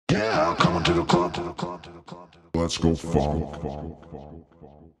coming to the club. Let's go funk.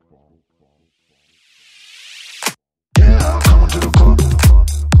 Yeah, I'm coming to the club.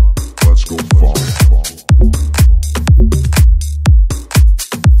 Let's go funk.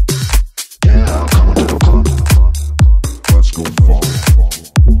 Yeah, I'm coming to the club. Let's go funk.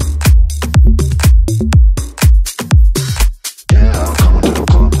 Yeah, I'm coming to the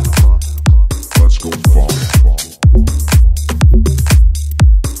club. Let's go funk.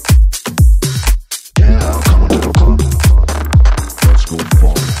 Yeah, I'm coming to the club. Let's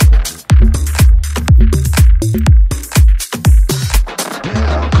go funk.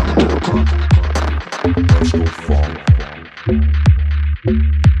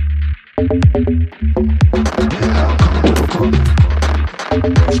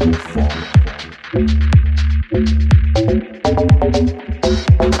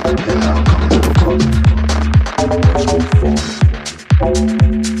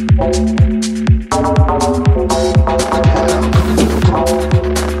 Yeah, I'm coming to the club.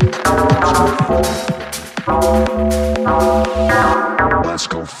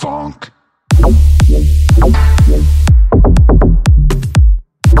 Let's go funk.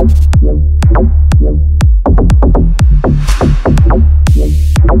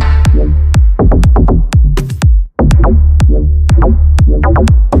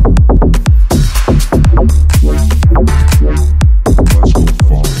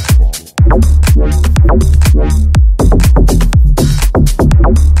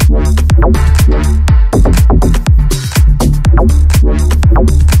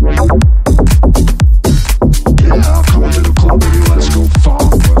 Yeah, I'm coming to the club. Let's go funk. Yeah, I'm coming to the club.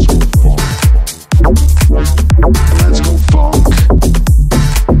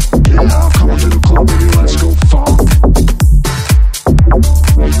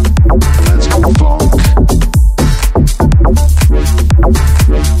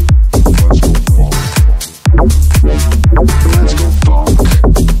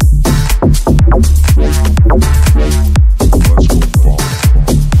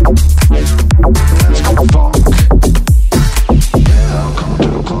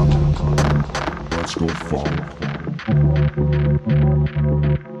 Let's go funk. Let's go funk.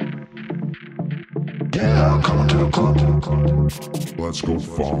 Yeah, I'm coming to the club. Let's go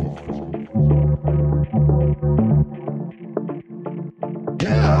funk.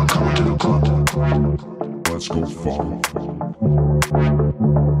 Yeah, I'm coming to the club. Let's go funk.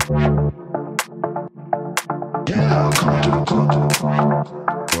 Yeah, I'm coming to the club.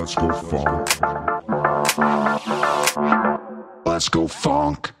 Let's go funk. Let's go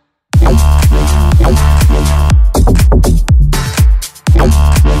funk.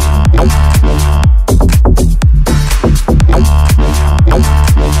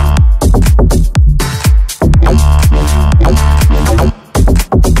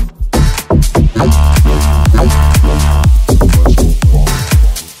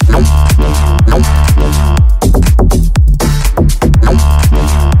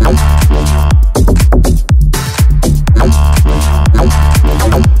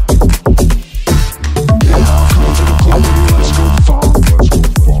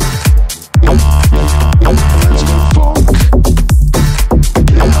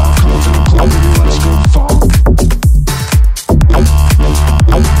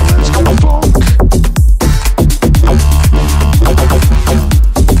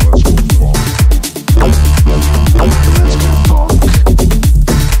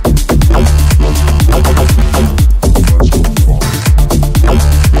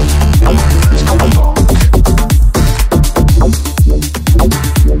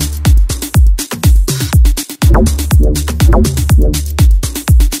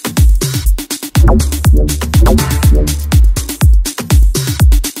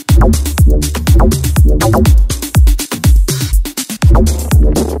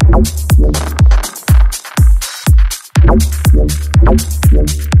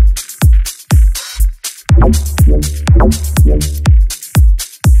 Yeah.